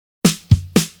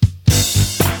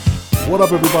What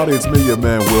up, everybody? It's me, your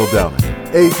man, Will Downing,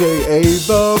 a.k.a.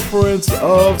 the Prince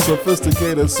of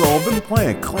Sophisticated Soul. Been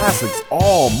playing classics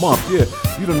all month. Yeah,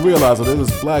 you didn't realize that it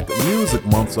is Black Music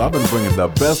Month, so I've been bringing the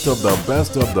best of the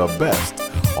best of the best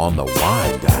on the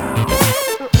wind down.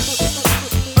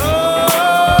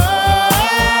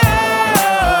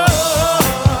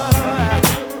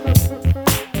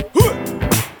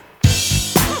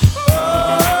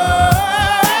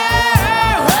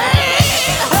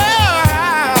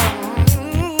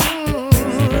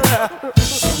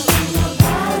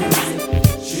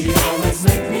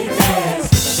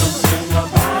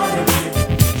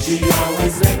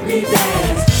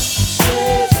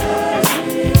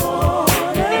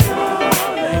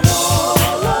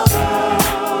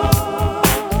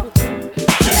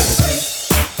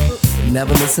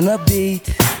 Never missing a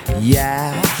beat,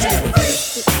 yeah.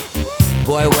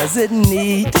 Boy, was it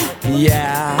neat,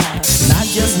 yeah. Not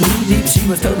just knee deep, she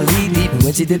was totally deep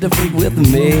when she did the freak with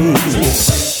me.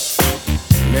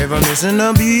 Never missing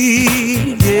a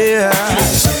beat, yeah.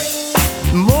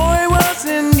 Boy, was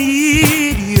it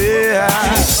neat, yeah.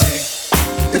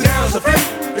 The girl's a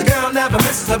freak, the girl never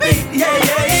misses a beat, yeah,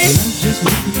 yeah. Not just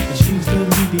knee deep, she was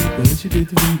totally deep when she did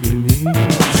the freak with me.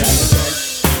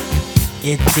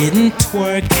 It didn't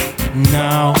work,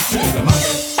 no.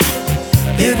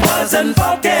 It wasn't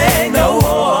funky, no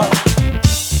more.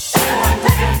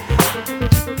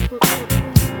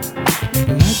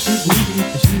 And I just needed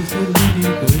it, she was so needy,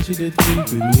 but when she did the freak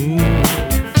with me.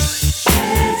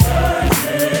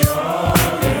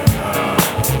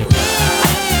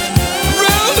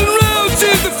 Round and round,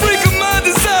 she's the freak of my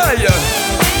desire.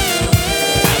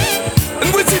 And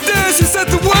when she does, she set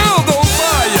the world on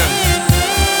fire.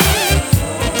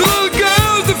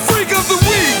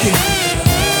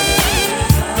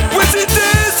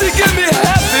 Give me a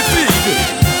happy feet.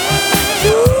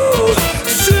 Ooh,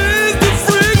 she's the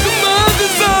freak of my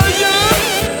desire.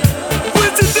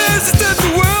 When she dances, set the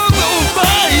world on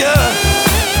fire.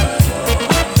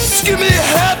 She give me a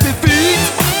happy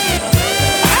feet.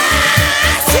 Ah,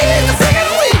 she's the freak of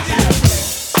the week.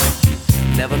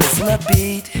 Never missing a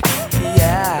beat,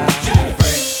 yeah.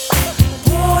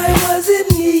 Boy, was it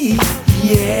neat,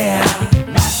 yeah.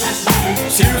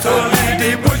 She was totally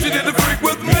deep when she did the freak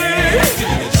with me.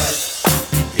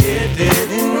 It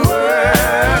didn't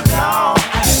work, no.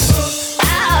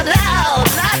 Oh, no,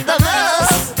 not the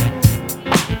most.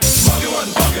 Smokey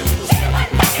wasn't fucking.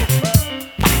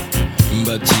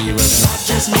 But she was not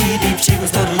just knee deep, she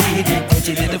was totally deep when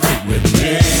she did the freak with me.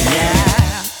 Yeah.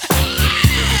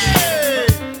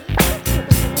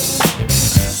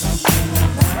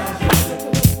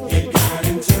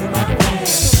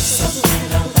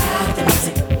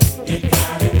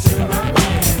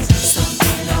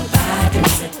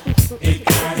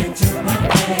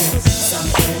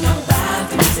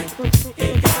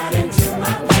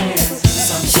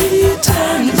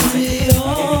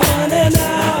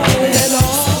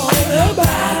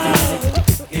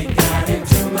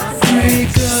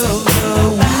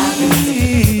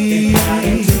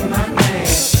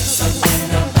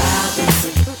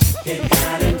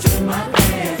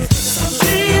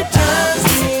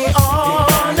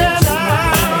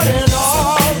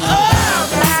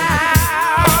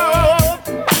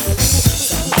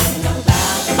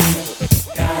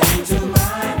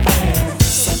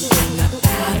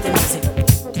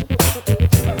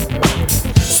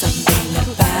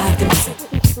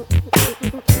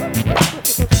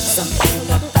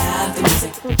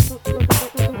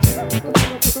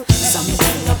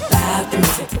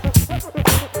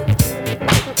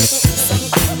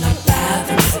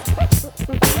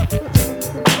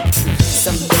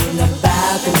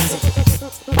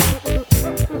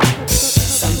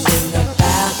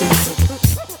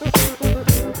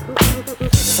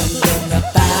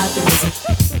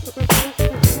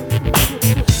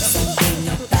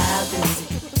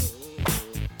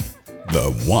 The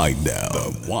Wind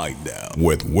Down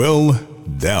with Will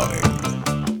Downing.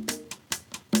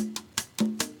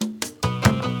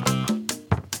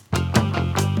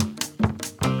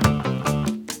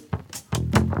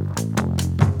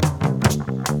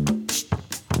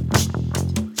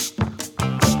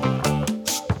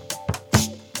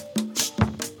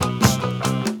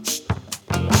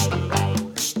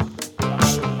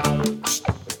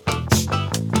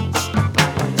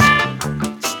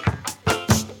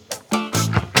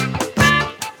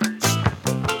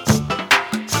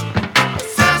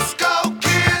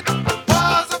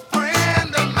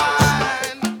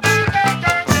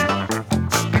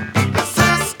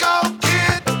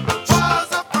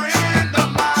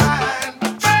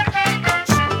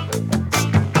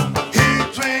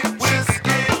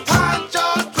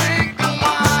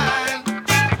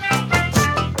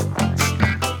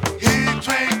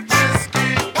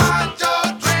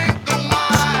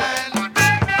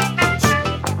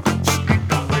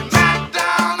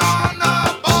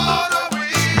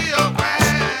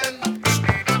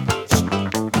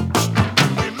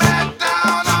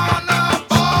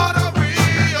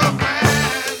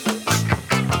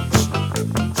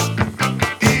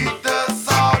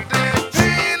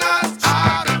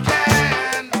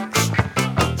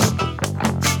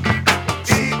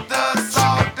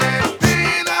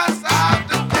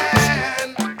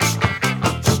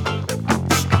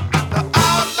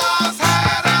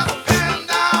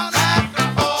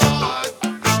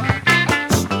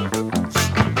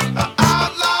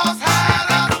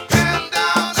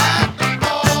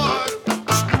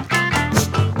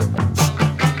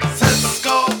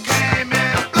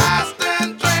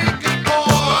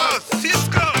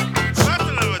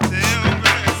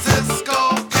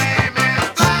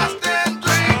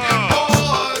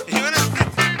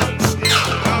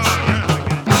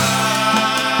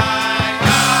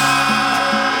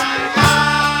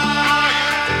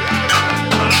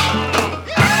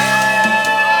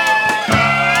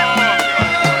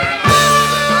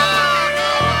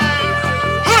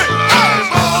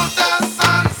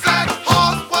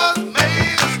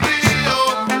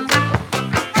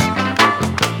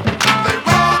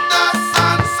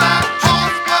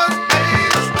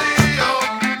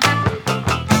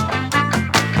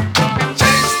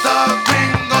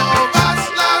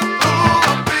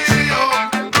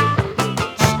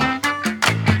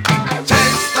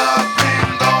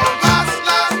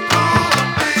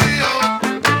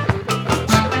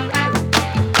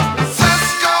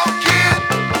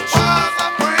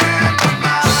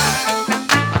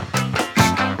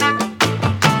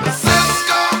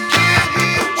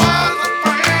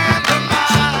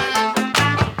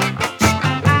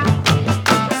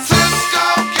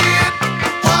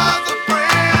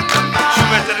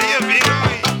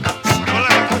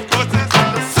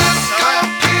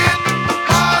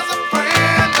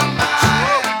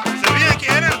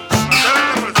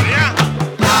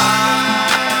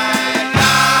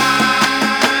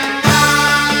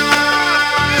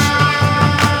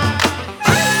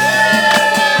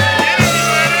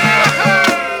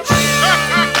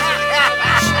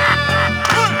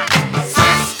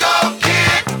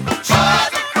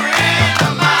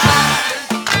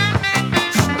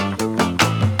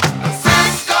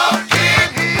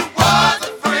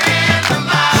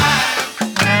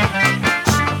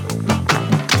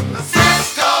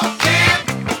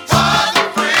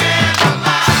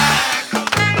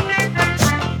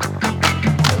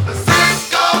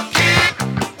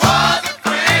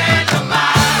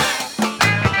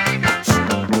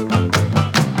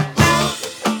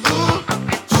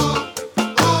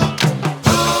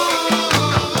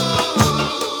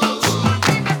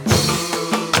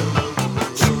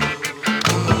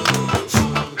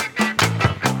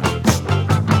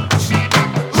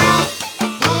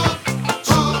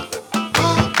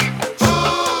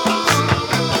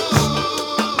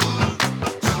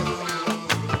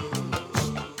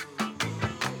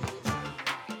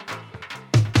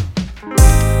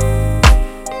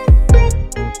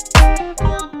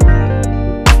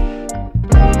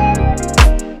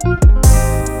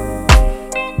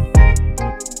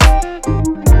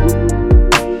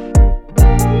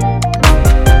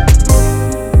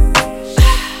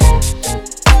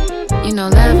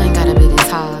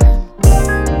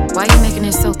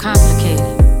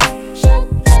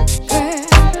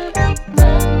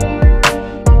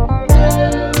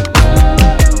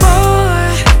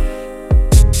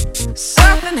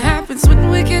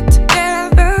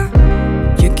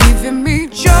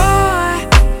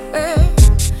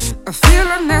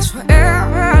 last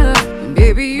forever.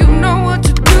 Baby, you know what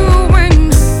to do when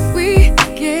we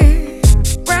get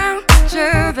round each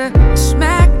other. It's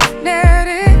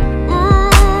magnetic. Ooh,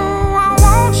 I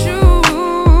want you.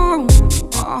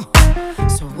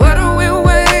 So what are we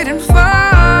waiting for?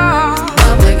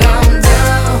 What we gon' do?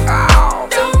 Oh,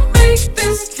 don't make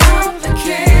this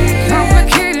complicated.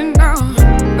 Complicated, no.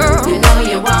 Oh. You know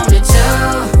you want it too.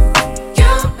 You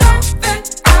know that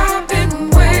I've been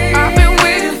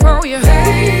waiting for you.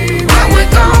 Hey, what we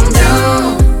gon' do?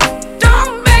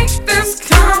 Don't make this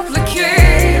complicated.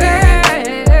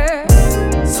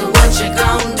 So what you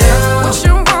gon' do? What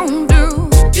you won't do?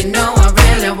 You know I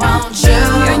really want you.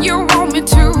 And you want me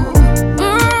too.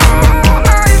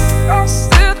 I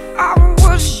said I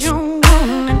was your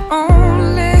one and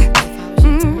only.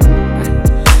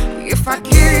 If I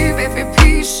gave every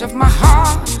piece of my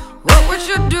heart, what would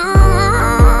you do?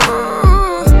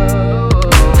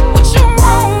 What you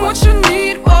want, what you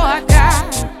need, boy, I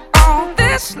got all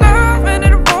this love and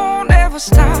it won't ever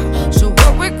stop. So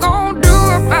what we gon' do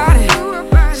about it?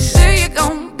 Say you're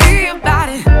gon' be about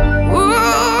it. Ooh,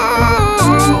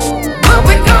 what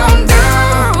we gon' do?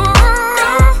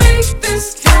 Don't make this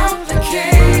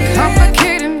complicated.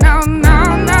 Complicated, no, no,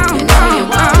 no. You know you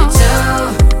want me to.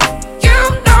 You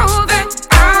know that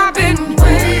I've been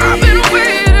waiting.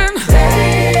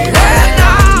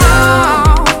 No,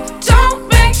 don't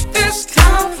make this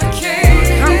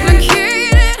complicated.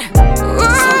 Complicated.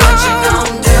 Ooh, so what you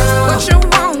gon' do? What you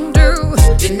won't do?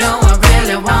 You know I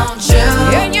really want you.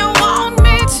 And you want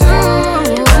me too.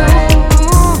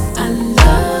 I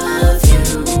love you.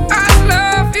 I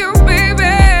love you,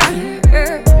 baby.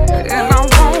 And I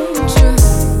want you.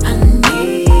 I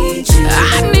need you. I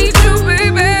need you,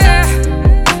 baby.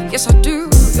 Yes, I do.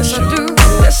 Yes, I do.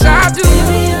 Yes, I do.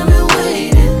 Baby,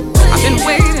 I've been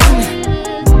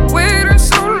waiting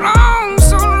so long,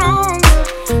 so long.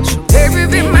 So baby,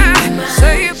 be mine.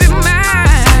 Say you be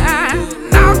mine.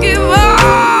 I'll give all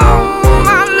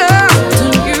my love to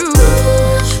you.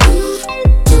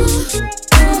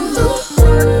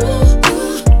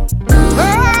 Oh,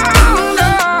 no.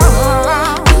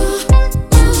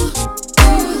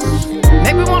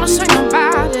 Make me wanna sing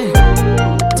about it.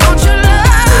 Don't you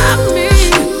love me?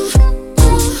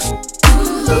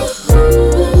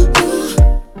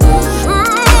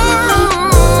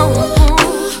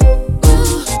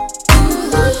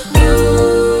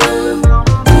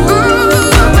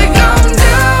 What we gon'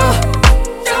 do?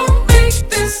 Don't make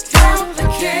this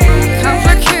complicated.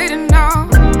 Complicated, no,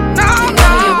 no, no.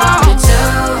 You want me to.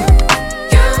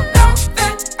 You know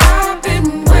that I've been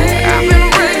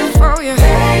waiting for you.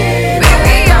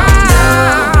 Baby,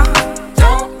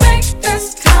 don't make this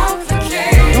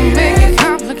complicated. Don't make it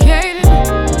complicated.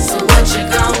 So what you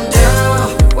gon' do?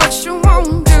 What you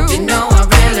won't do? You know I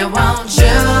really want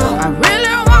you. I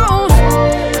really want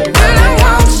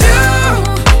you.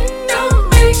 Don't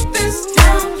make this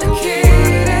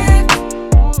complicated.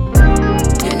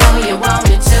 You know you want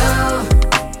me to.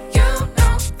 You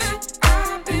know that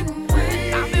I've been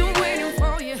waiting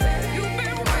for you. You've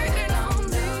been waiting on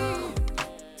me.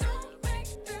 Don't make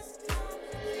this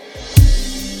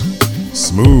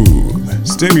Smooth,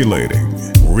 stimulating,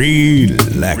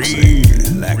 relaxing.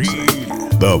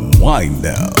 The wind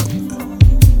down.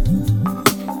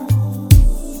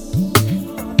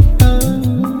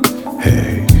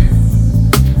 Hey,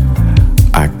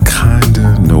 I kinda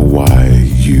know why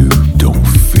you don't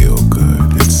feel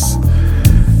good.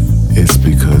 It's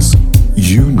because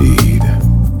you need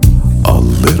a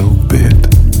little bit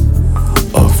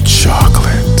of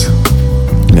chocolate.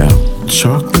 Now,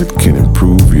 chocolate can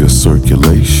improve your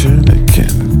circulation. It can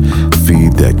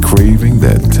feed that craving,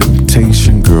 that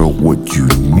temptation. Girl, what you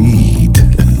need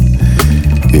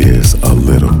is a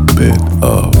little bit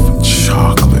of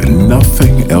chocolate.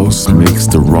 Nothing else makes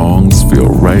the wrongs feel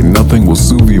right. Nothing will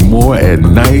soothe you more at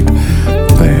night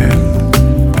than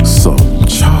some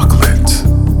chocolate.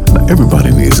 Now,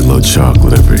 everybody needs a little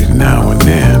chocolate every now and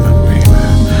then. I mean,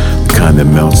 the kind that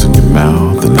melts in your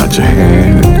mouth and not your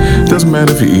hand. It doesn't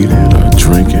matter if you eat it or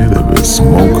drink it, if it's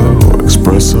mocha or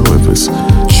espresso, if it's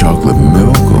chocolate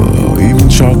milk or even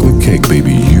chocolate cake,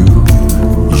 baby, you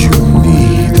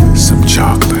need some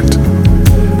chocolate.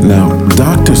 Now,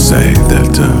 doctors say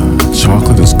that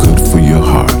chocolate is good for your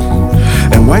heart.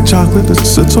 And white chocolate,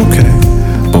 it's okay.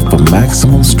 But for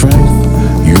maximum strength,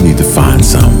 you need to find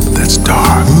some that's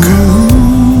dark.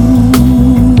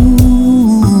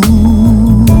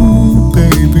 Ooh,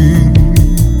 baby,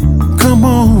 come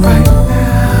on, right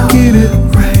now. Get it,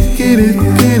 right, get it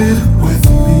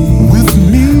with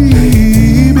me,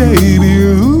 baby.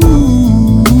 Ooh,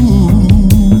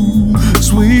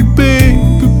 sweet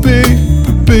baby, baby,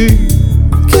 baby.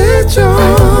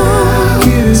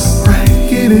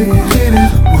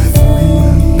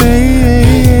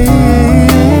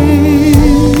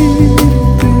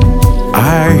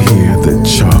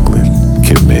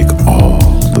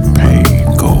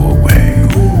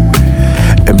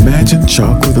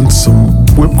 and some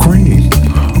whipped cream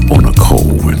on a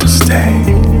cold winter's day.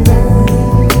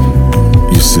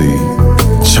 You see,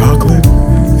 chocolate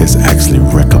is actually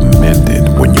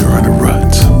recommended when you're in a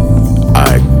rut.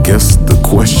 I guess the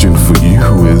question for you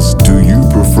is, do you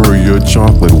prefer your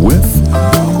chocolate with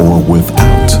or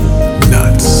without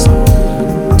nuts?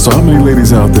 So how many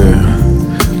ladies out there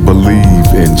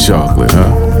believe in chocolate,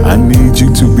 huh? I need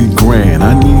you to be grand.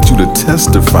 I need you to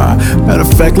testify. Matter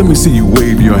of fact, let me see you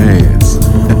wave your hands.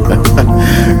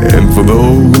 And for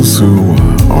those who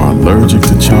are allergic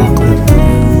to chocolate,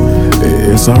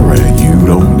 it's alright, you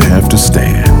don't have to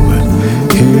stand. But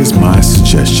here's my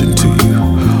suggestion to you.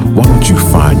 Why don't you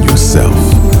find yourself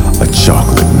a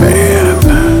chocolate man?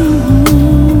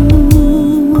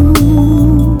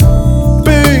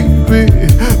 Baby,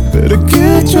 better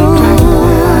get your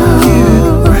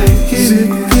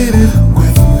get it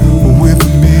with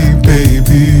me,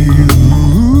 baby.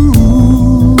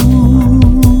 Ooh,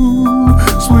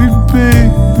 sweet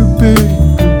baby,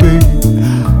 baby,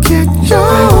 get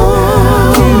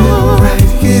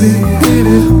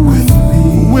it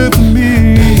with me,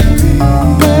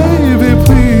 baby,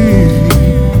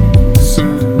 please.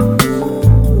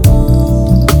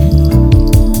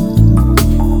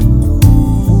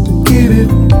 Get it.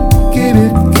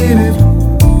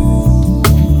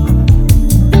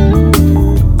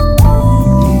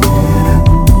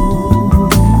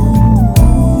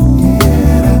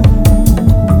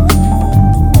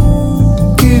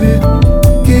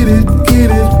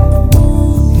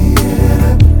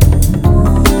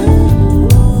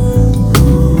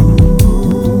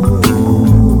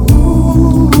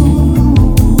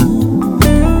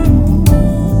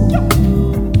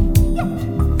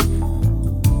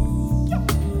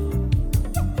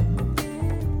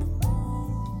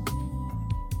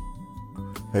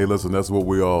 Hey, listen, that's what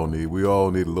we all need. We all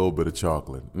need a little bit of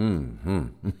chocolate.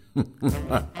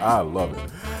 I love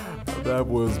it. That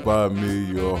was by me,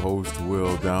 your host,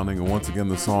 Will Downing. And once again,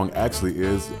 the song actually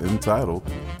is entitled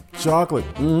Chocolate.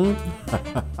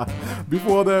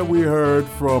 Before that, we heard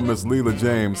from Miss Leela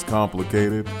James,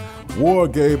 Complicated. War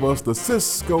gave us the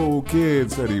Cisco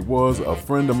Kid, said he was a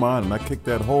friend of mine, and I kicked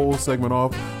that whole segment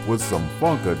off with some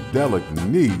funkadelic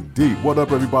knee deep. What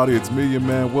up, everybody? It's me, your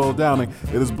man, Will Downing.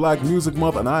 It is Black Music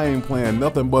Month, and I ain't playing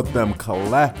nothing but them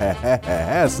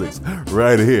classics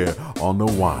right here on the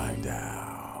Wind Down.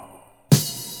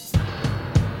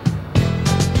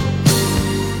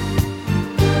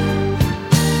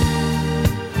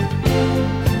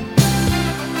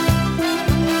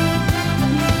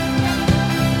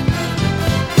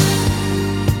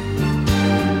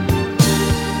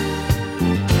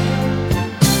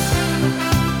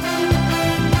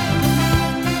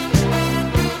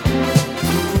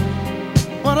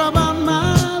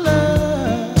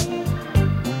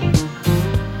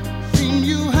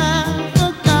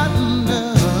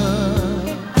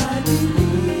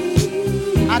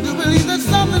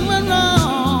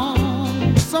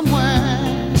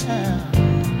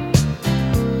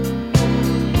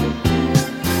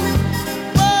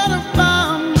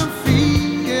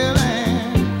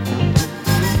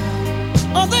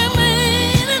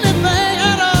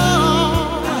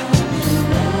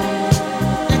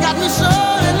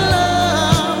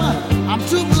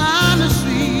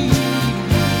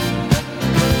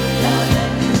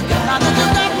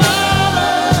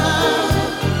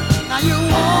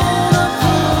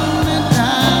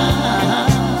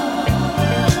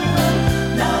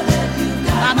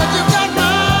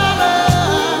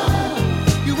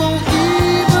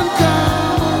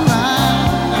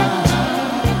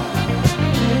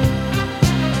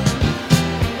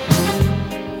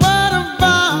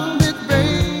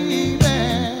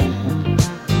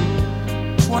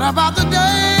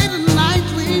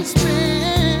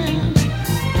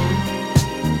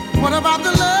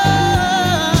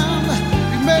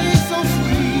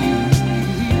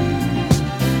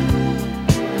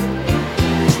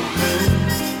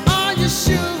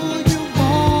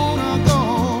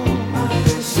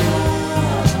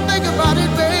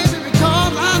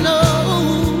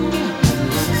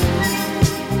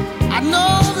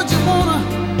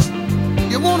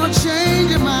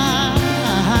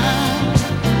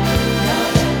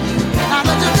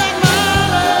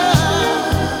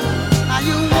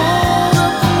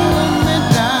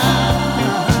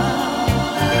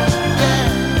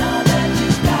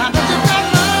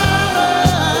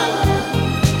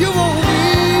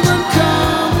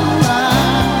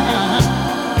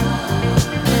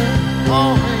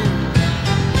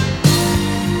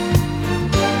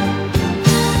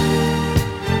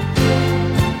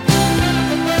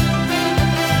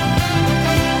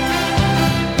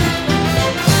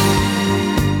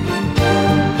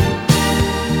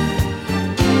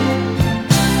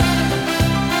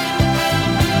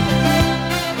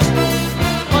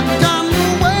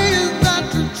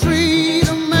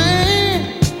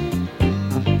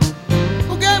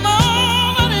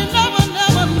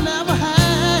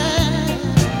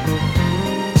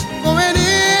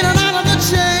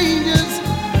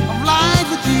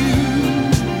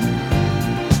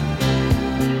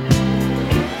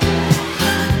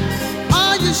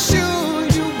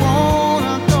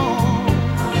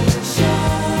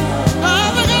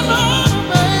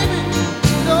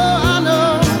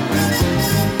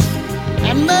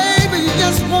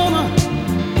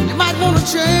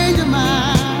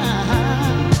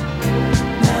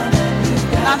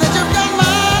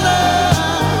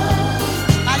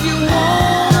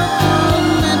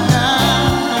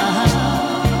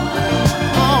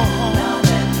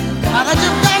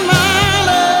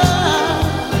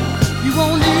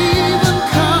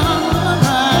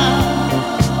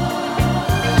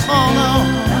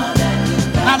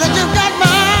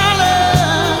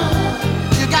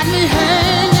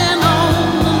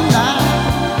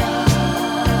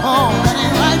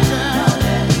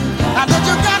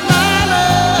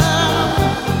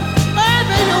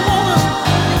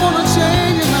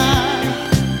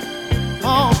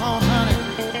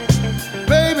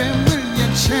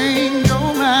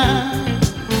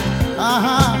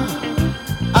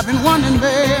 I've been wondering,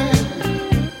 baby,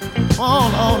 oh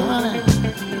Lord, honey,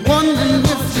 wondering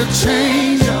if you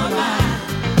change your mind.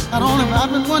 I don't know if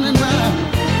I've been wondering, baby.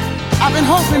 I've been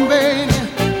hoping, baby,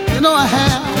 you know I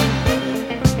have,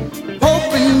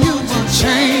 hoping you will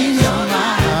change your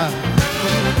mind.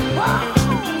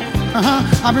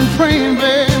 I've been praying,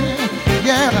 baby,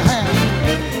 yeah, I have.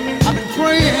 I've been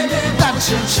praying that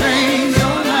you'll change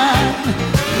your mind.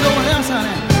 You know what else,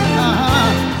 honey?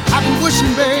 I've been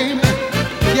wishing, baby,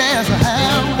 yes, I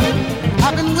have.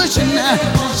 I've been wishing that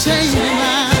you'll change your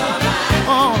mind.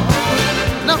 Oh,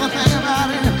 another thing about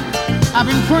it, I've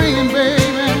been praying, baby,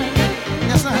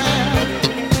 yes, I have.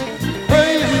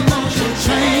 Praying that you'll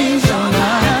change your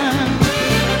mind.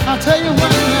 I'll tell you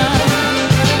what now,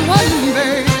 wondering,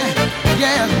 baby,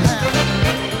 yes, I have.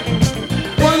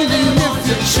 Wondering if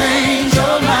you change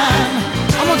your mind.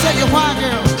 I'm gonna tell you why,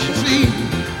 girl, see,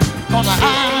 'cause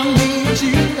I need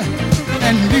you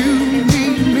and you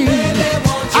need me.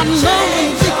 I know we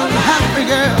can happy,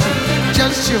 girl,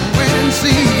 just you wait and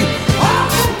see. Oh,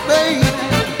 baby,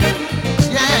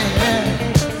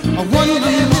 yeah, I wonder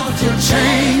if you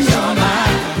change your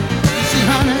mind. You see,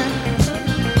 honey,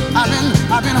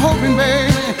 I've been hoping,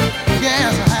 baby,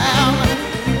 yes I have.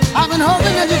 I've been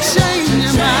hoping that you change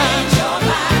your mind.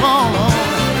 Oh,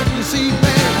 Lord, you see,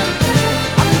 baby,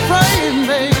 I've been praying,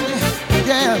 baby,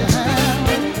 yes I have.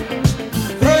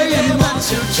 Praying that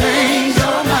you change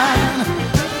your mind.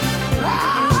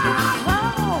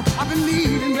 I've been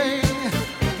needing, baby,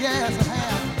 yes I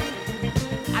have.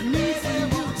 I need for you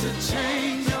to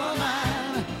change your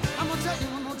mind. I'm gonna tell you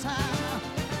one more time.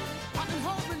 I've been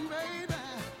hoping, baby,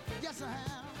 yes I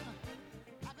have.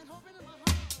 I've been hoping in my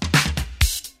heart.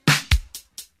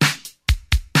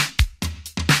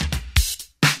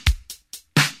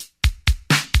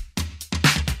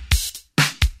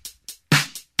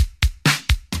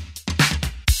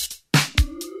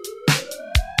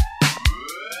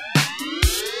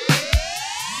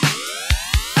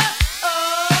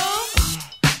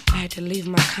 To leave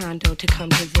my condo to come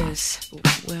to this.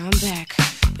 Well, I'm back,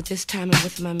 but this time I'm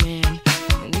with my man.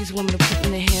 And these women are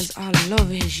putting their hands all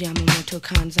over his Yamamoto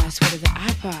Kanzai sweater that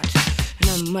I bought. And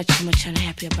I'm much, much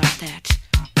unhappy about that.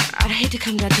 I'd hate to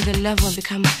come down to the level and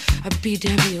become a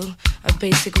BW, a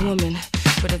basic woman.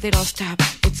 But if they don't stop,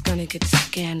 it's gonna get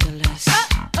scandalous.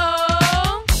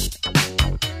 Uh-oh!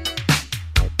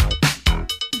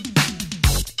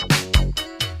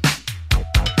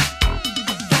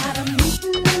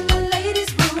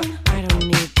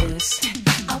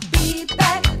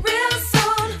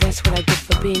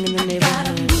 Being in the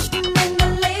neighborhood. In the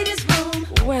ladies' room.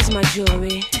 Where's my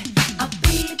jewelry? I'll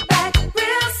be back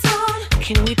real soon.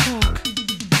 Can we talk?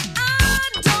 I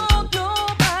don't know,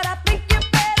 but I think you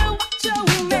better watch your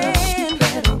man. You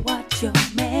better watch your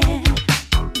man.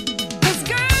 'Cause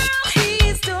girl,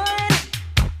 he's doing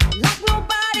like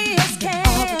nobody else can.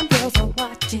 All the girls are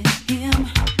watching him.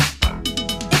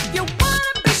 If you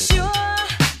wanna be sure,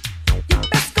 you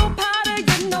best go powder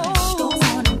your nose. Go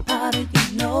on and powder your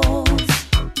nose.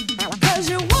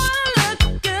 You wanna look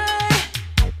good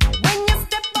when you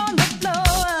step on the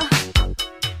floor.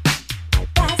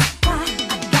 That's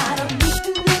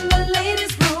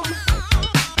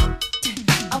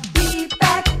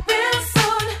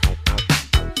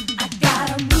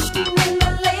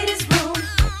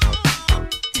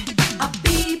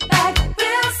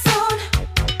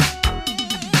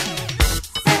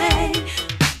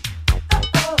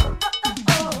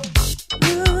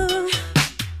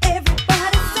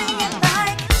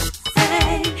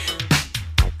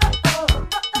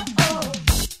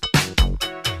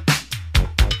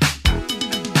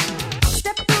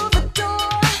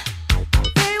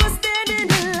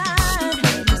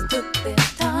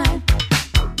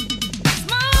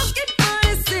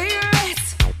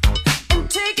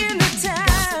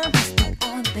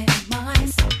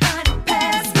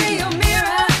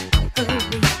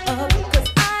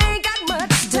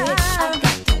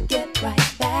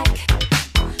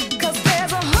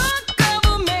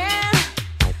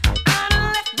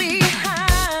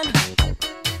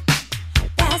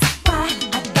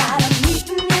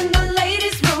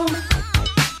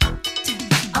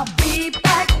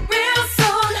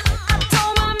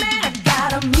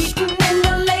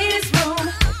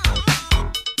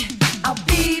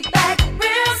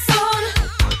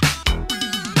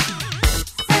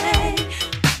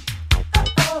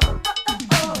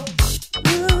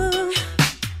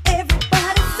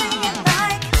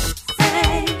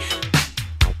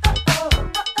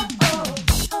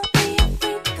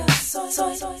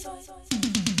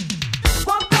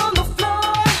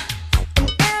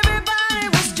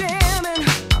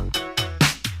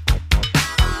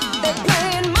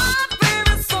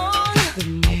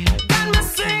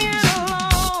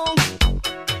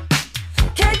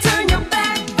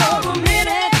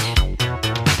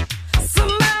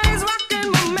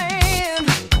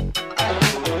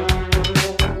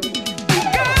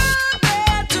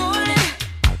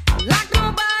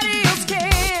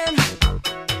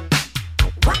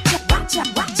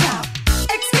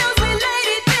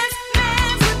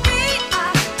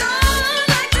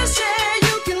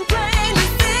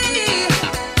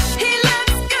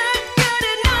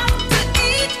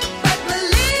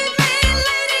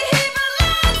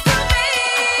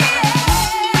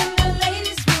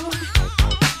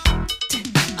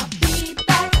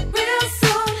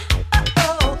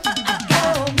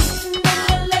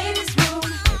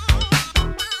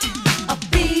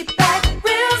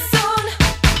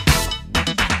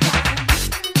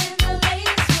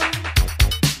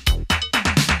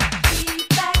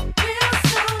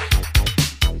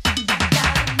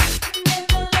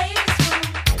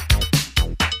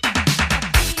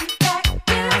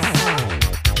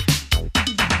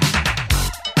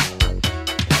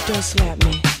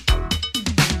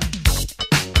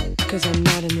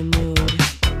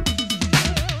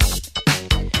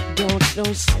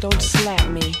Don't slap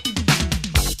me,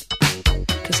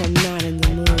 'cause I'm not in the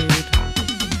mood.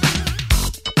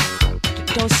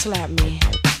 Don't slap me,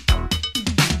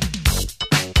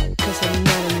 'cause I'm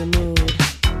not in the mood.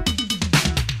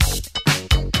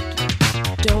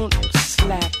 Don't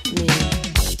slap me,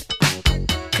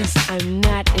 'cause I'm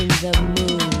not in the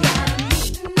mood.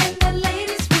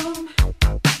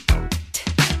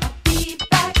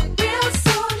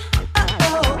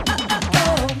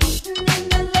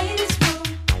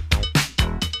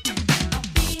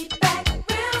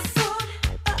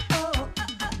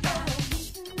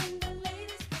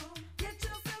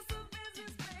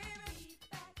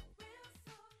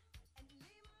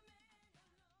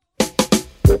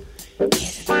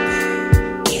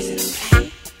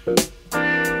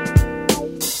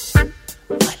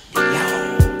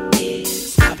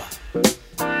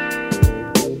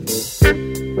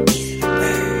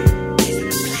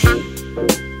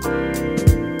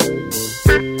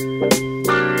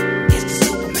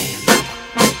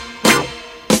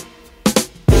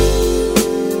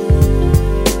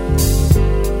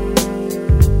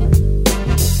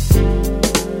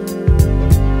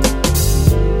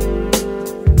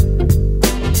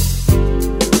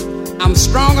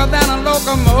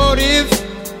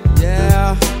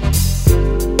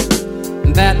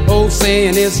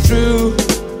 Saying it's true,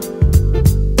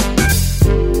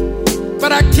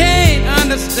 but I can't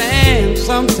understand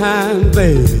sometimes,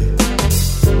 baby,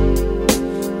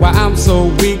 why I'm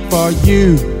so weak for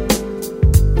you.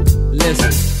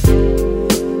 Listen,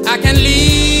 I can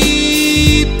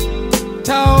leap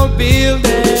tall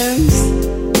buildings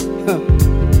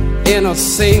in a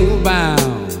single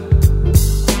bound.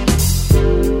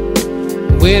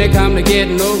 When it comes to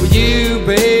getting over you,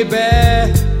 baby,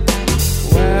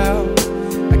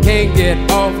 can't get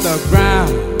off the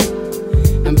ground,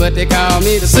 but they call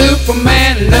me the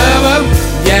Superman lover,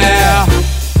 yeah.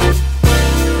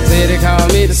 Say they call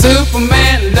me the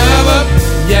Superman lover,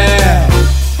 yeah.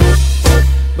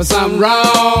 But something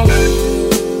wrong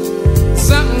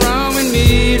with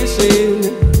me this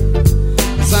evening.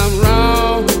 Something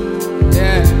wrong,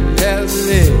 yeah, yes it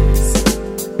is.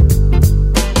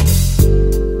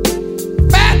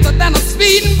 Faster than a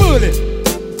speeding bullet,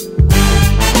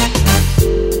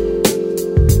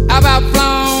 I've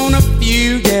flown a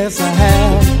few, yes I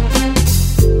have,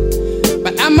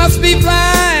 but I must be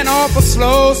flying awful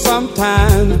slow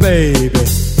sometimes, baby.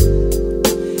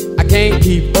 I can't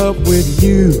keep up with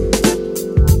you.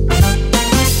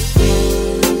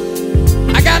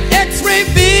 I got X-ray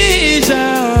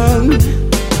vision,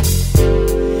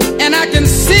 and I can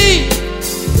see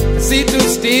through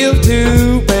steel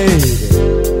too, baby.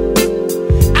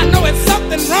 I know it's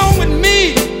something wrong with me,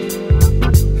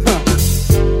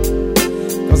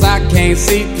 I can't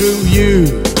see through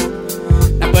you.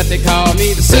 Now, but they call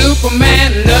me the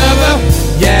Superman lover,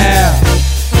 yeah.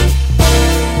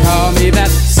 Call me that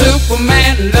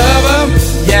Superman lover,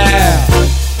 yeah.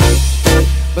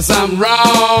 But something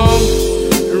wrong.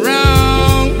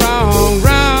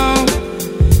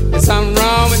 There's something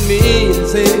wrong with me,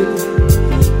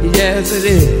 yes it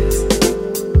is.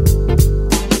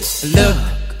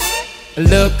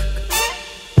 Look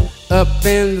up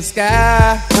in the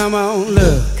sky, come on,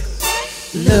 look,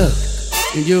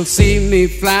 and you'll see me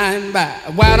flying by.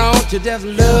 Why don't you just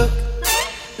look,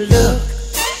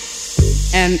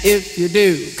 and if you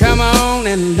do, come on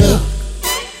and look,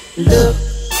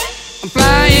 I'm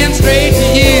flying straight to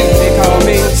you. They call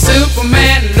me the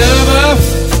Superman lover.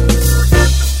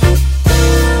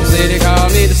 Say they call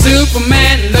me the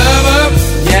Superman lover,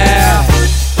 yeah.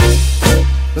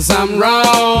 But something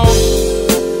wrong,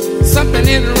 something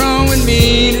is wrong with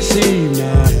me this evening.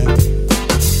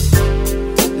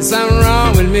 There's something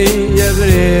wrong with me, yes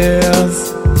it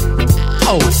is.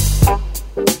 Oh,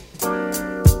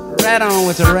 right on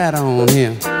with the rat on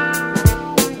here.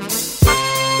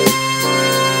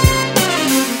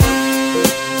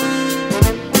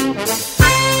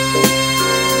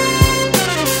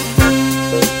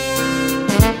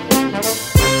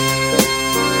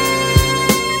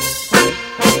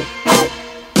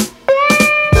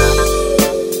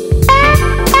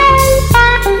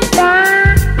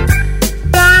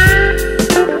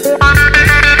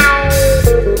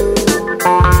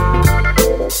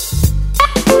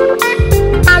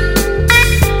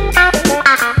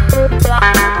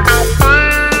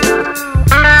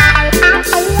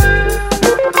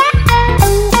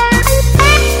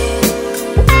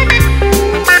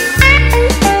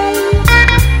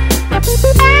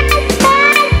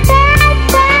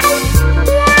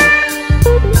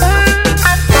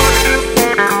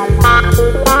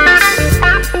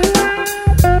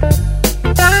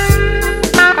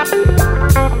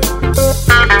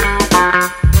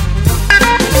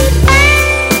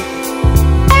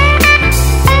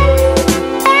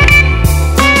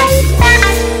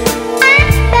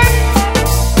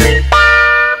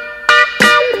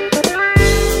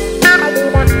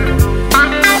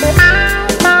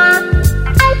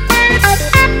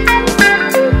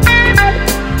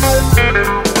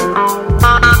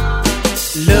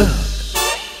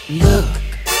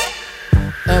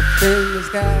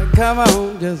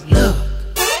 on, just look,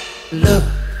 look,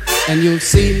 and you'll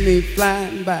see me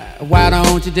flying by. Why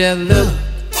don't you just look,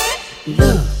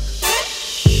 look?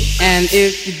 And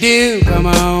if you do, come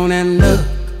on and look,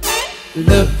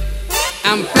 look.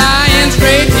 I'm flying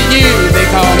straight to you. They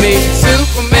call me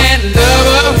Superman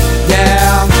lover,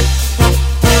 yeah.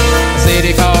 Say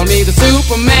they call me the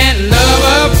Superman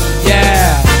lover,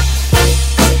 yeah.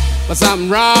 But something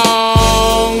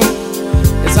wrong.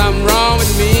 There's something wrong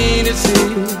with me to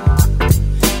see.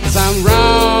 There's something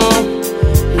wrong.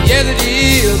 Yes, it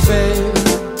is, babe.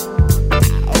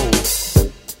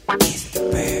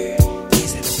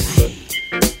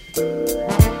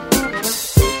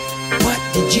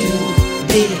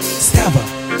 Discover.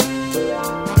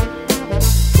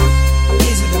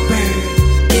 Is it a bird?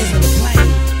 Is it a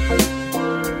plane?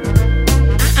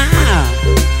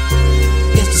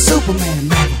 It's the Superman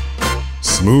lover.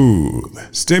 Smooth,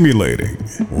 stimulating,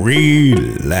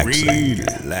 relaxing.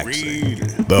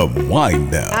 The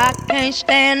wind down. I can't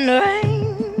stand the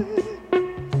rain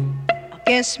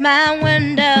against my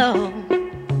window,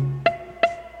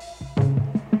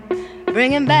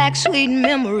 bringing back sweet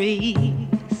memories.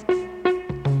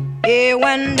 Yeah,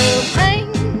 when the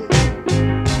rain,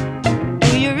 do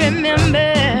you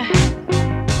remember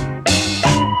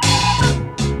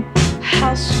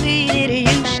how sweet it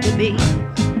used to be?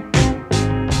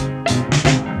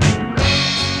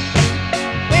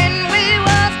 When we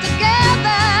was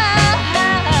together,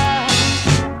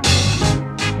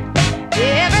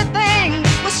 everything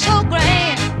was so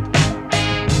grand.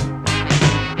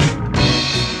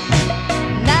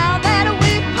 Now that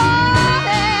we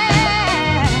parted,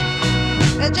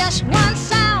 there's just one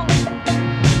sound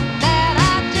that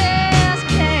I just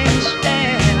can't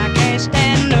stand. I can't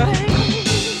stand the rain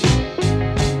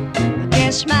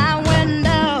against my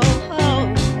window,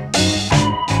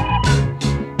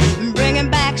 bringing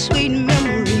back sweet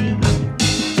memories.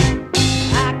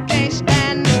 I can't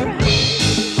stand the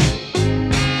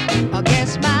rain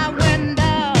against my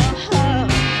window,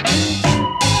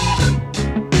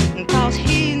 'cause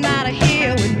he's not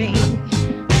here with me.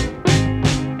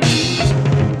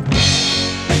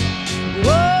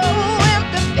 Whoa,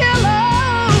 empty pillow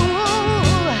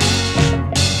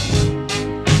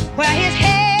where his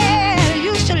head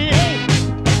used to lay.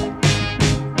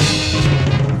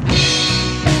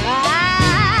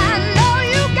 I know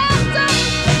you got some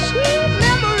sweet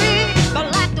memory, but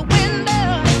like the window,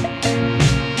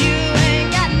 you ain't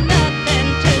got nothing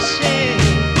to say.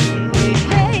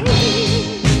 Hey.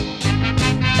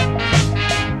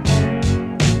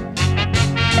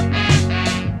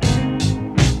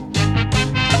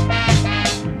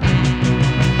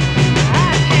 I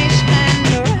can't stand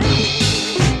the rain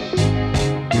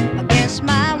against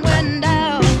my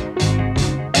window,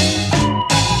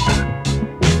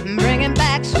 bringing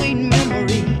back sweet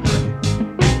memories.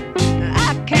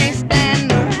 I can't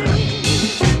stand the rain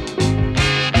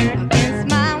against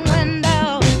my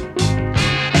window,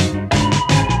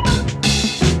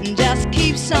 just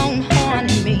keeps on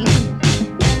haunting me.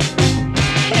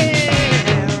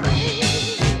 Yeah, rain,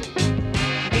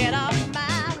 get off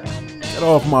my window. Get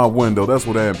off my window. That's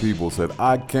what Ann People said.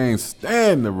 I can't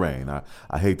stand the rain.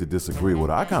 I hate to disagree with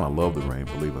her. I kind of love the rain,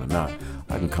 believe it or not.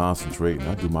 I can concentrate and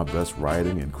I do my best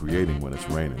writing and creating when it's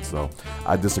raining. So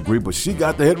I disagree, but she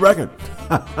got the hit record.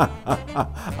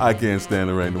 I can't stand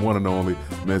the rain. The one and only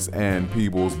Miss Ann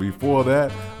Peebles. Before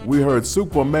that, we heard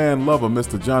Superman lover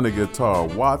Mr. Johnny Guitar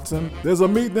Watson. There's a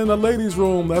meeting in the ladies'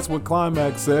 room. That's what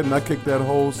Climax said, and I kicked that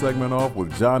whole segment off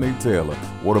with Johnny Taylor.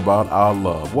 What about our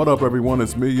love? What up, everyone?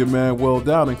 It's me, your man, Will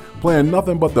Downing, playing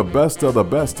nothing but the best of the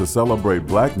best to celebrate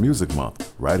Black Music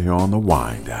Month right here on the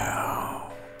Wind Down.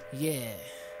 Yeah.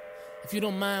 If you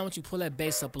don't mind, won't you pull that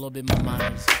bass up a little bit, my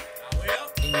minds? I will.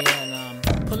 Yeah,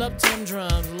 and pull up 10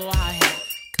 drums, a little hi-hat.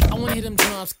 I want to hear them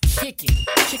drums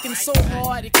kicking so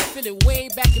hard you can feel it way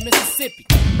back in Mississippi.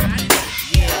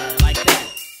 Yeah, like that.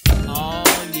 Oh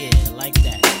yeah, like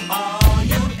that. All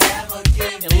you ever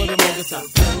give and a little bit more guitar.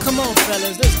 Come on,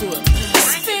 fellas, let's do it.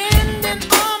 Spending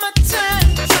all my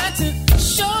time trying to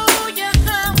show you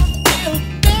how I feel.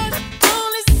 There's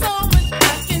only so much I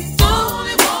can do.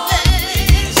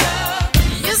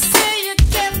 You say you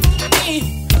care for me,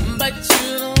 but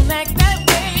you don't act that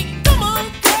way. Come on,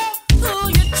 girl, who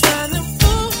you trying to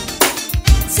fool?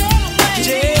 Tell me.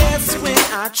 Just when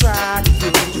I try to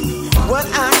do what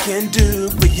I can do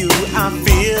for you, I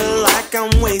feel like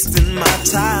I'm wasting my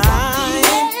time.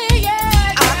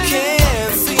 I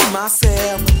can't see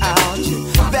myself without you.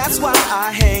 That's why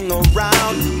I hang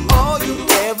around. All you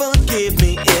ever give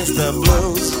me is the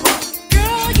blues.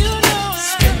 Girl, you know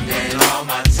I'm Spending all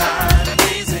my time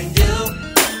pleasing you.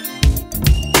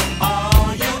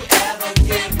 All you ever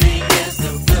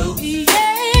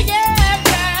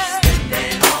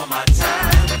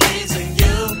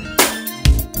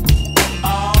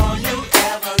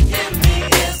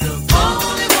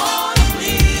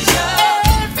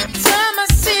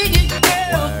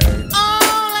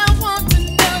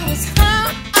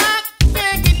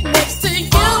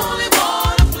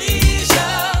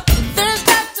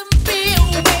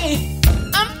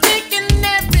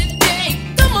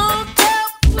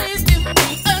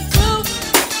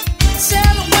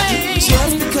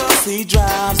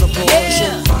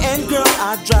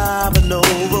striving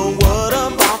over. What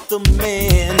about the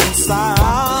man inside?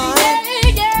 Oh,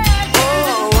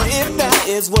 if that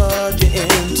is what you're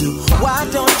into, why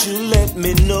don't you let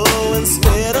me know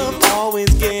instead of always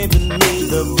giving me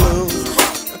the blues?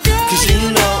 'Cause you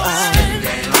know I'm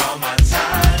spending all my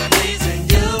time pleasing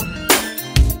you.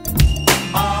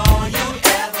 All you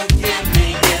ever give me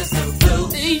is the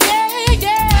blues.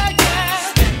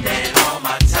 Spending all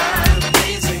my time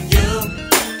pleasing you.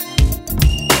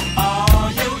 All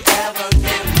you ever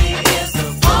give me is the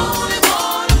blues. Only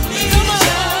wanna please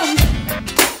you.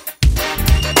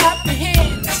 Clap your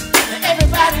hands,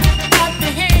 everybody clap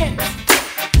your hands.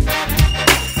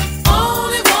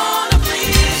 Only wanna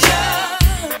please you.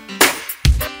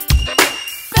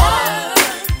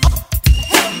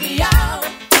 Help me out.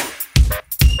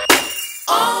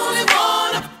 Only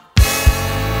wanna.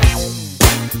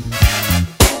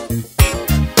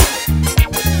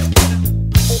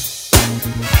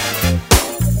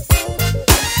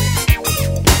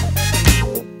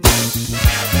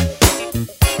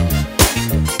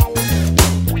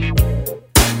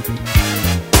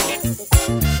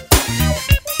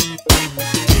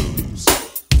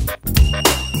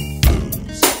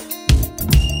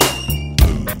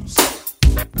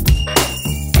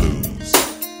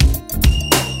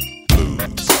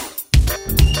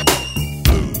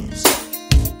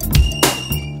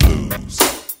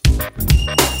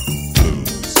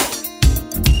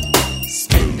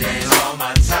 Spending all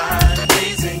my time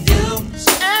pleasing you.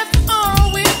 After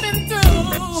all we've been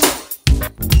through,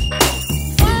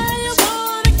 why you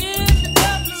wanna give me the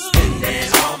blues? Spending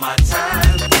all my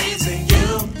time pleasing you.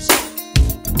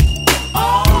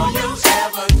 All you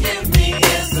ever give me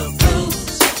is the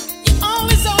blues. You're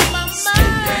always on my mind.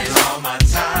 Spending all my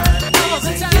time All the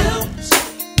pleasing time. you.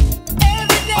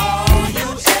 Every day, All you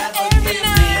ever every give me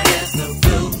night. is the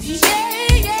blues.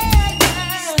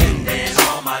 Spending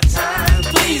all my time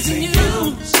pleasing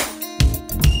you.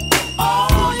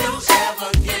 All you ever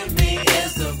give me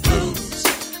is the blues.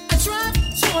 I tried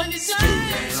 20 Spending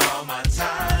times, all my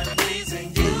time pleasing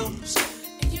you.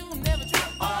 and you never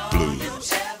drop All you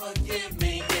ever give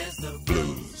me is the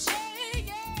blues. Spending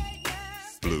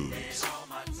all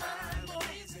my time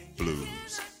pleasing you.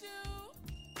 Blues.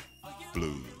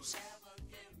 Blues.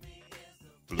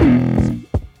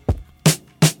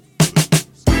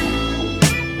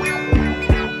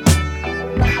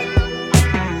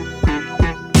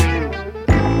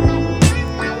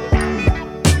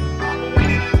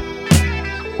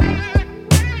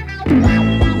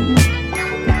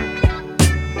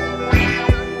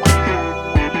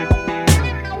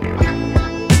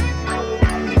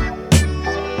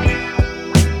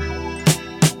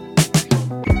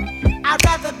 I'd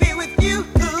rather be with you,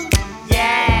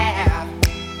 yeah.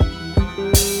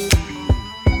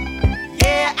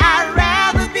 Yeah, I'd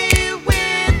rather be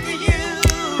with you.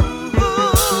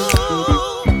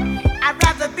 I'd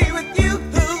rather be with you,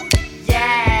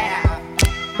 yeah.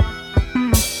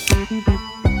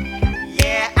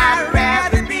 Yeah, I'd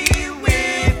rather be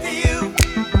with you.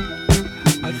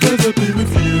 I'd rather be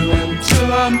with you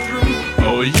until I'm through.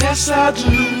 Oh, yes, I do.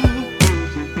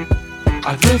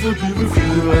 I'd rather be with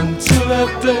you until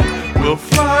that day will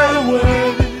fly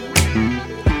away.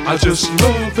 I just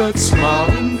love that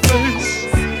smiling face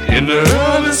in the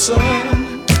early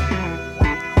sun.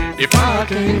 If I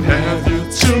can't have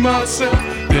you to myself,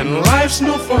 then life's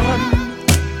no fun.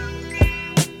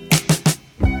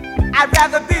 I'd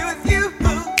rather be with you,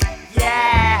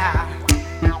 yeah.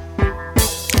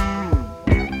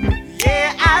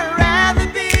 Yeah, I'd rather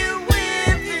be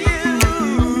with you.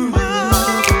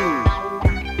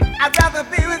 I'd rather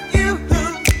be with you,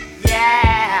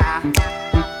 yeah.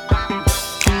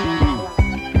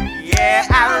 Yeah,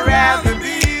 I'd rather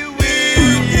be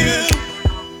with you.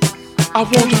 I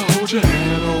wanna hold your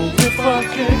hand, oh, if I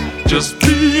can, just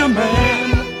be a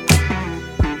man.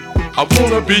 I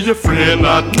wanna be your friend,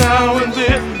 not now and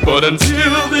then, but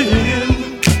until the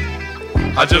end.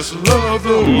 I just love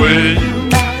the way you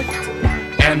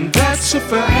act, and that's a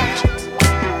fact.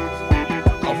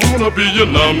 I wanna be your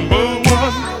number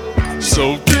one,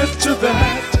 so get to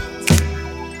that.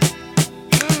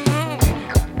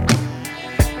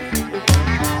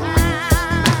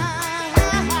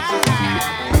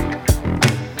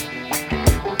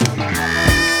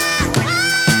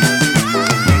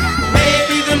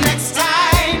 Maybe the next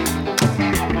time.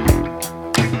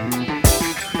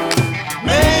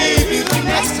 Maybe the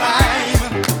next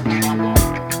time.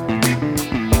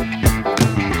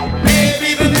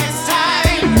 Maybe the next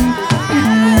time.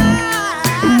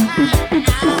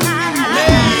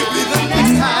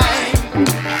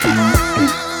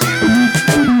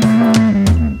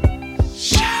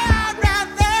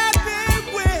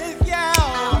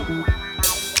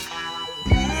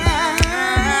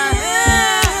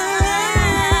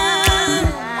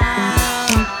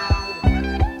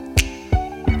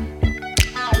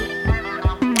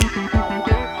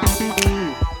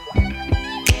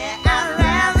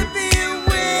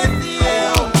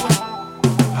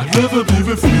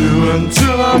 with you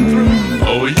until I'm through.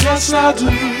 Oh yes I do.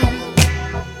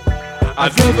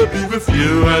 I'd rather be with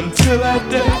you until that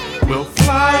day will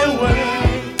fly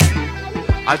away.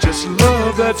 I just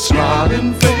love that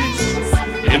smiling face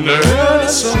in the early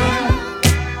sun.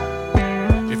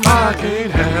 If I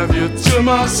can't have you to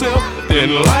myself,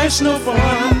 then life's no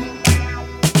fun.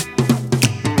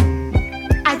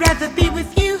 I'd rather be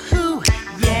with you,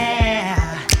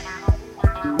 yeah.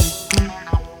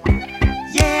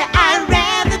 Yeah, I'd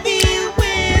rather be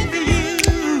with you.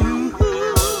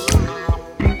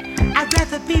 I'd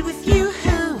rather be with you,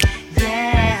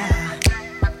 yeah.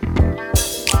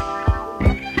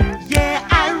 Yeah,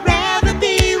 I'd rather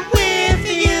be with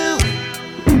you.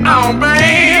 Oh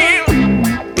man.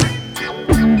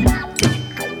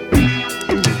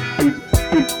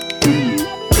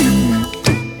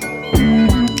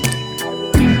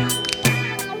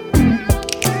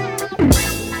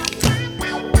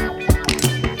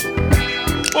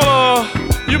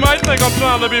 You might think I'm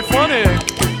trying to be funny,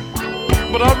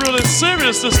 but I'm really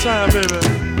serious this time, baby.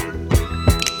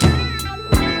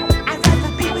 I'd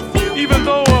rather be with you. Even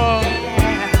though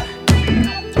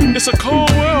it's a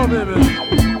cold world, baby,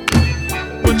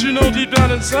 but you know deep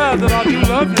down inside that I do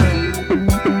love you.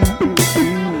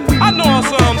 I know I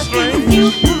sound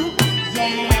strange,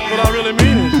 but I really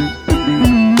mean it.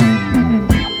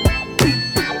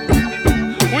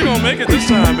 We're gonna make it this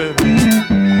time, baby.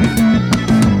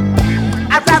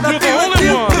 I'd rather You're be the with only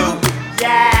you, one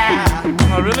yeah.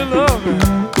 I really love it.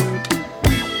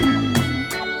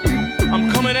 I'm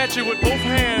coming at you with both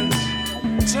hands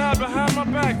tied behind my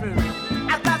back, baby.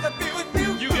 I'd rather be with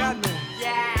you. You got me.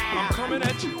 Yeah. I'm coming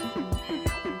at you.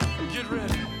 Get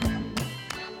ready.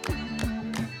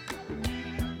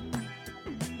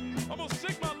 I'm gonna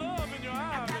stick my love in your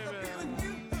eye, baby.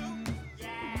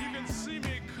 You can see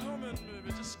me coming,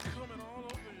 baby, just coming all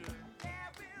over you.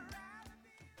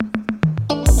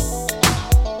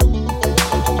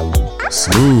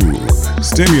 Smooth,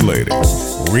 stimulating,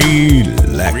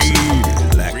 relaxing.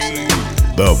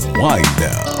 The Wind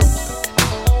Down.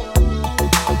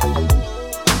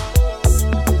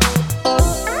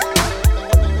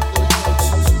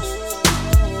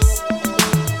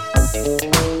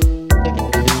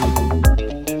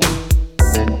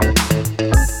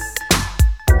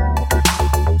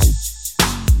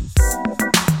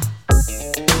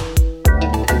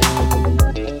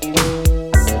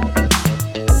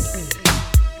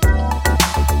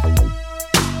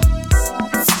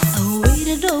 I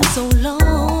waited oh so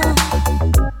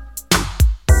long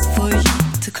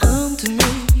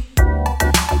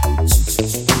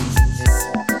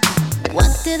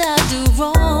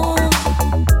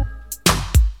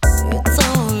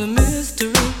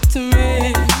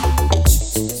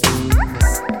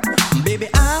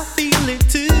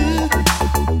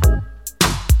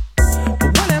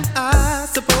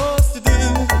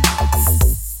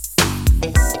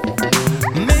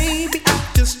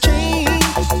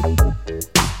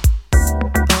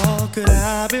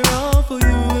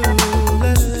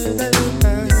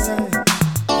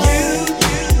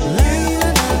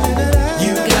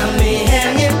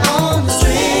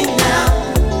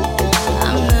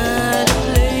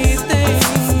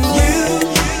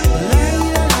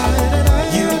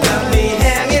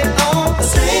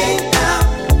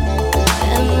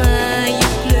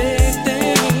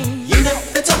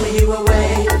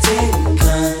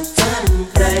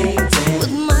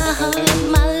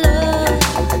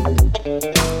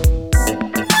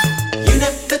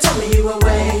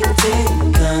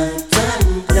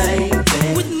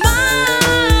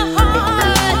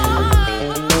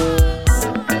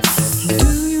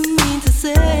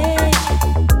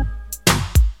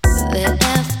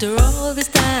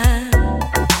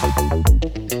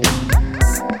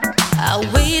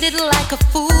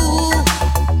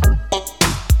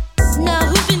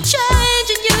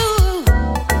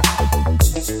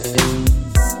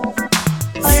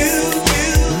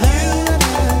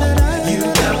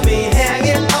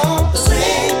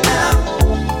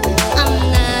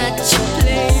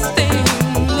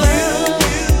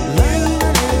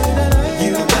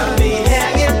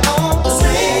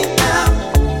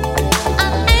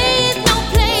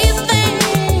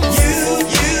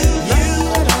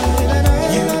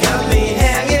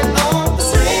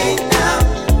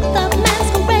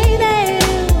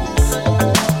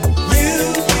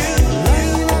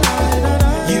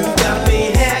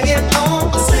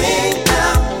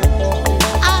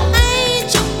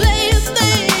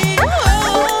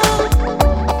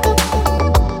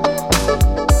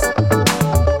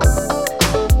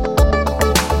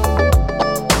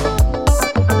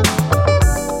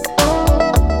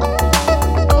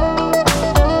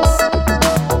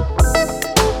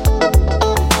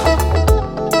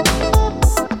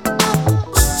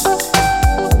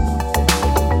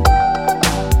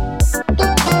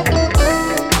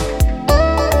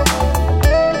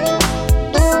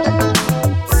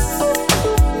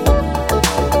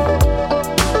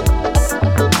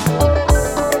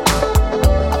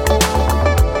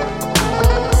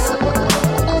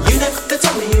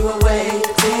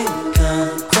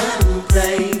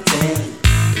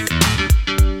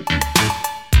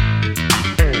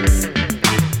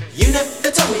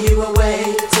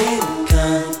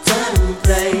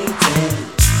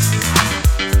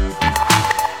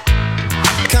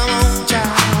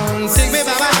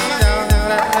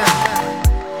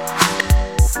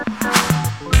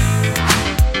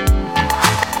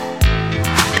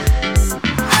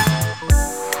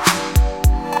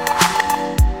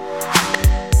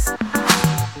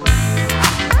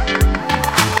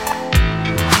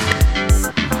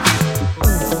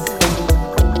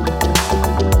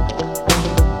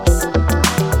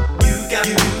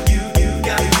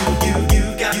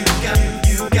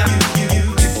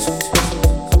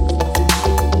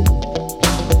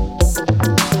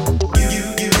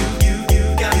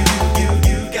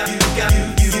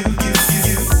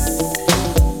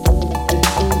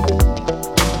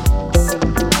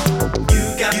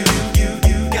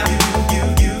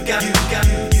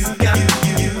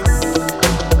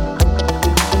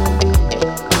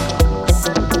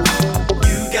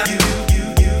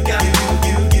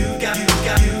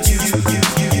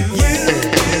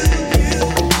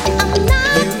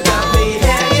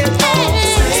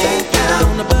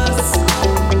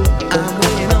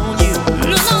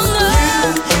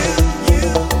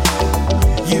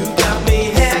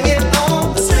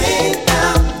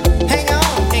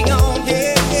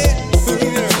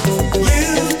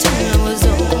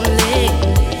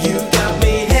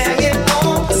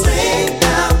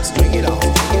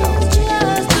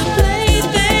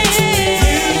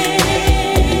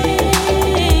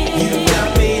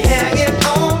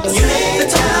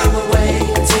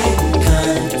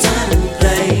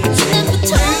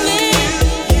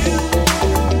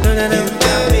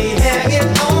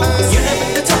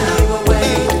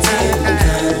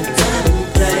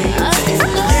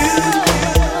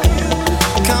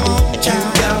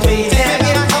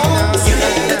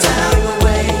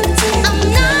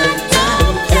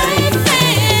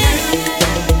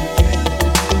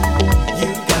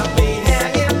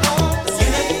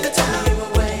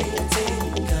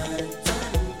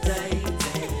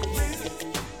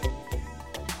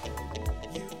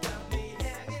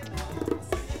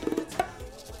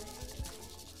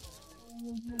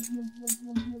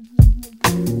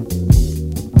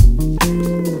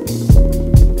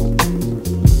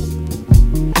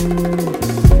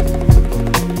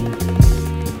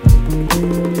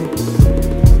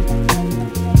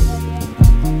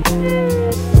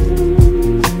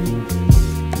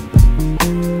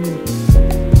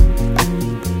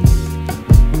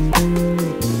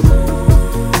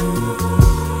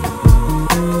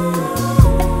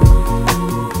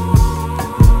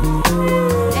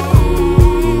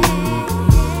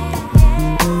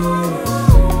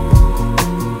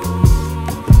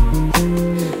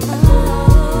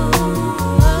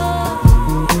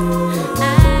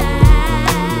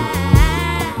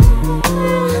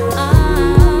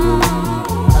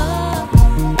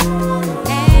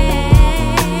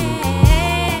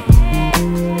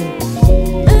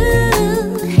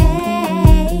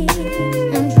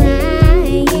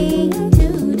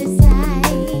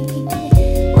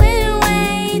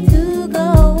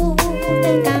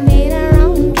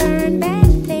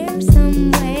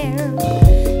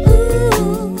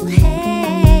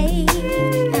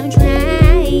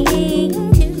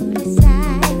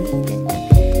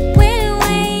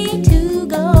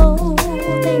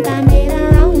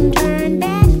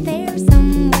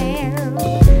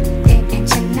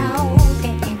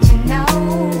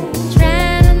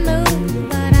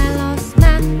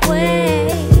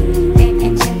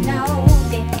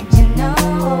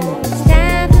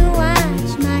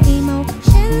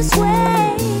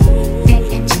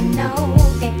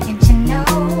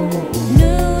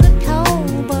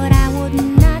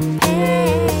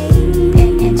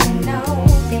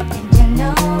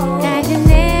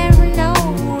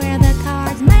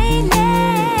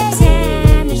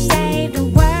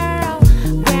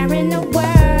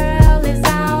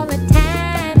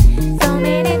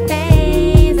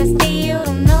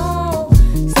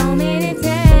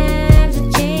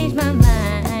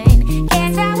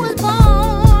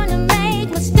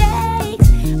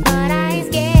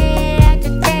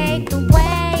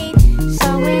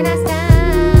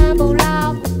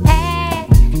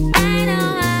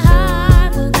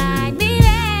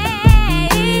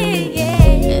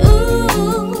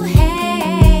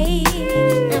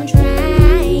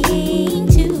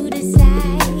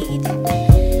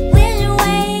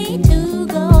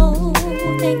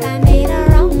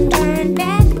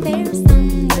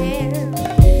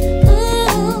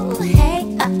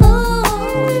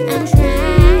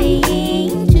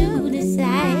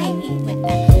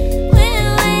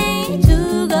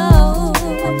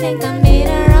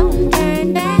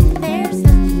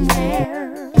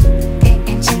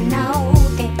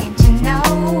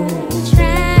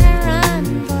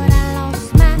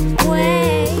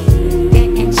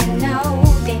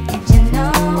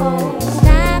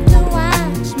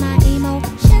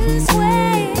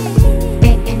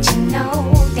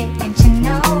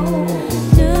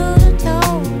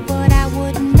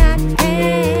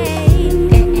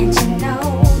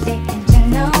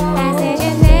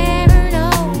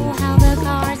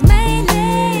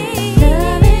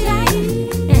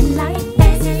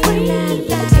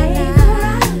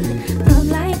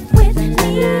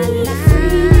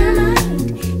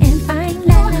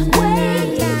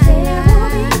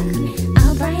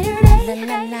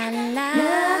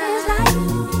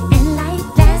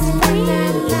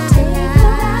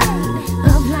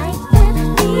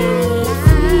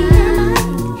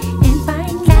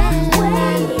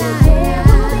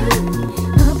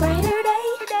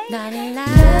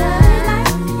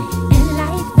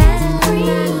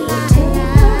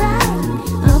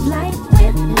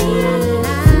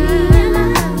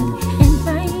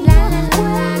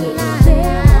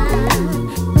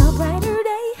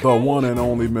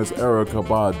only Miss Erykah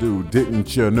Badu.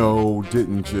 Didn't you know?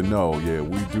 Didn't you know? Yeah,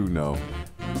 we do know.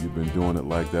 You've been doing it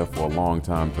like that for a long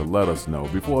time to let us know.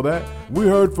 Before that, we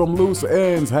heard from Loose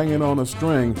Ends Hanging on a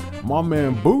String. My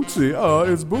man Bootsy,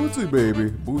 it's Bootsy,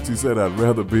 baby. Bootsy said, I'd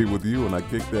rather be with you, and I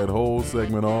kicked that whole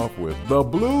segment off with The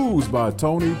Blues by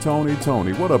Tony.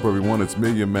 What up, everyone? It's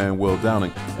me, your man, Will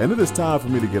Downing. And it is time for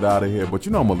me to get out of here, but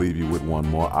you know I'm going to leave you with one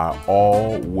more. I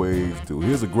always do.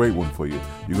 Here's a great one for you.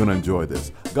 You're going to enjoy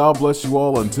this. God bless you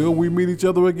all until we meet each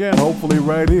other again, hopefully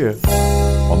right here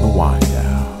on The Wind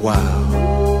Down. Wow.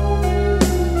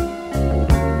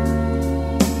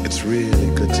 It's really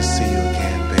good to see you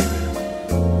again, baby.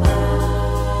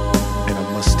 And I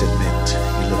must admit,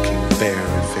 you're looking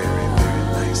very, very, very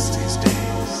nice these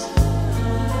days.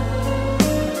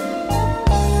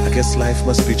 I guess life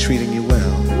must be treating you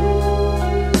well.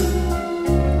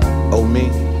 Oh, me?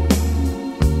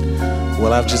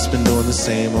 Well, I've just been doing the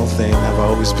same old thing I've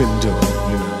always been doing.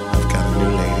 You know, I've got a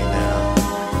new lady now,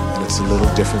 and it's a little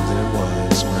different than it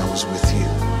was when I was with you.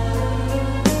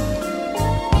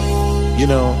 You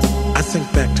know, I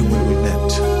think back to when we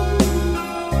met,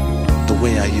 the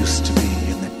way I used to be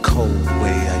and the cold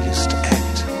way I used to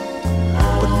act.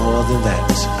 But more than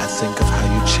that, I think of how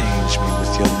you changed me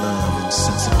with your love and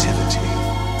sensitivity.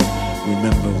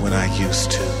 Remember when I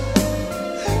used to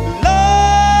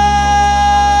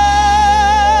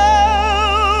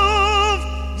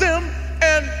love them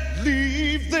and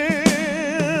leave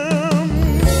them.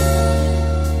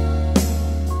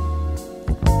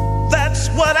 That's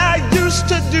what I used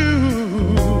to do.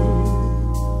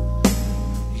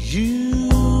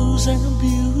 Use and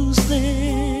abuse them.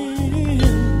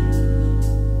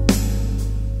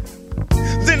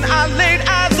 Then I laid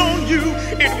eyes on you.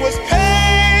 It was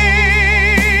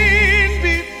pain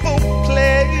before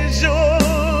pleasure.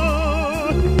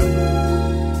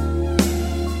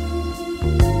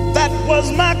 That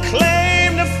was my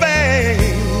claim to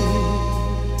fame.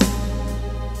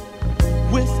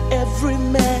 With every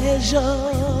measure,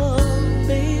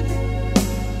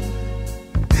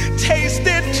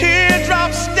 tasted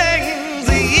teardrop stains,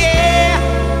 yeah.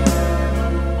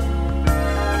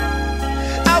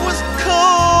 I was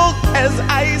cold as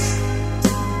ice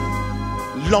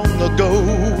long ago,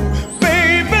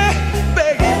 baby,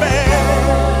 baby.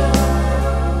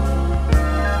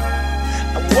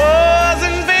 I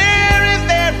wasn't very,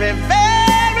 very,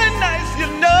 very nice, you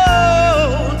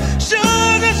know.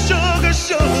 Sugar, sugar,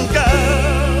 sugar.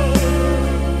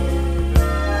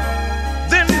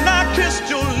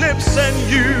 Your lips and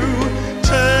you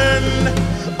turn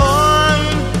on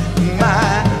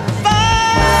my fire,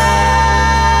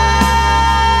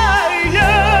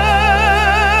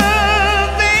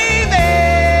 baby,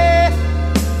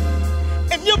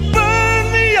 and you burn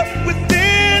me up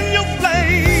within your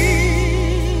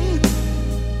flame.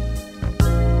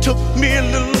 Took me a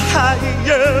little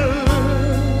higher,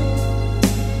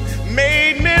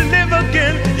 made me live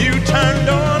again. You turned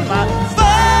on my fire.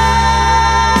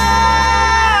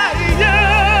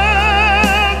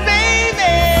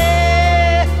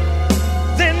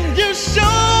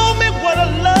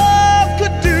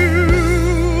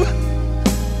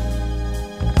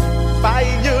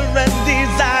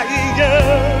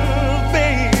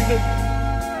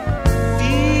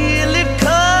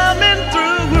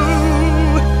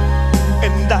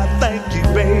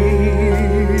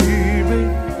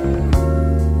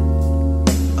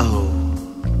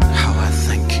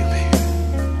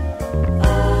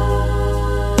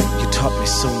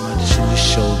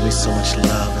 So much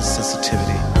love and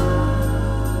sensitivity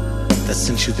that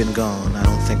since you've been gone, I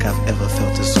don't think I've ever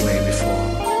felt this way before.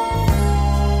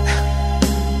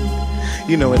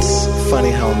 You know, it's funny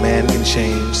how a man can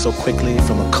change so quickly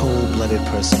from a cold-blooded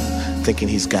person thinking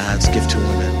he's God's gift to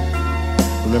women.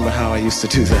 Remember how I used to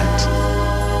do that?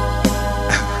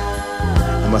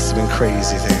 I must have been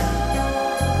crazy then.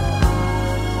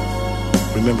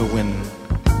 Remember when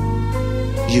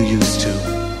you used to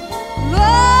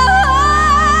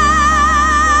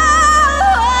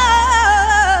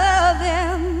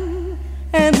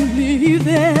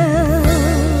them.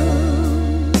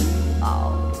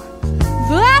 Oh,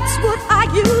 that's what I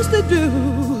used to do.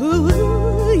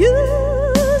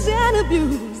 Use and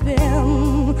abuse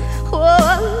them. Oh,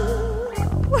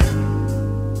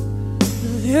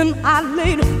 then I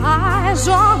laid eyes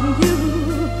on you.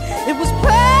 It was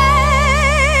pain.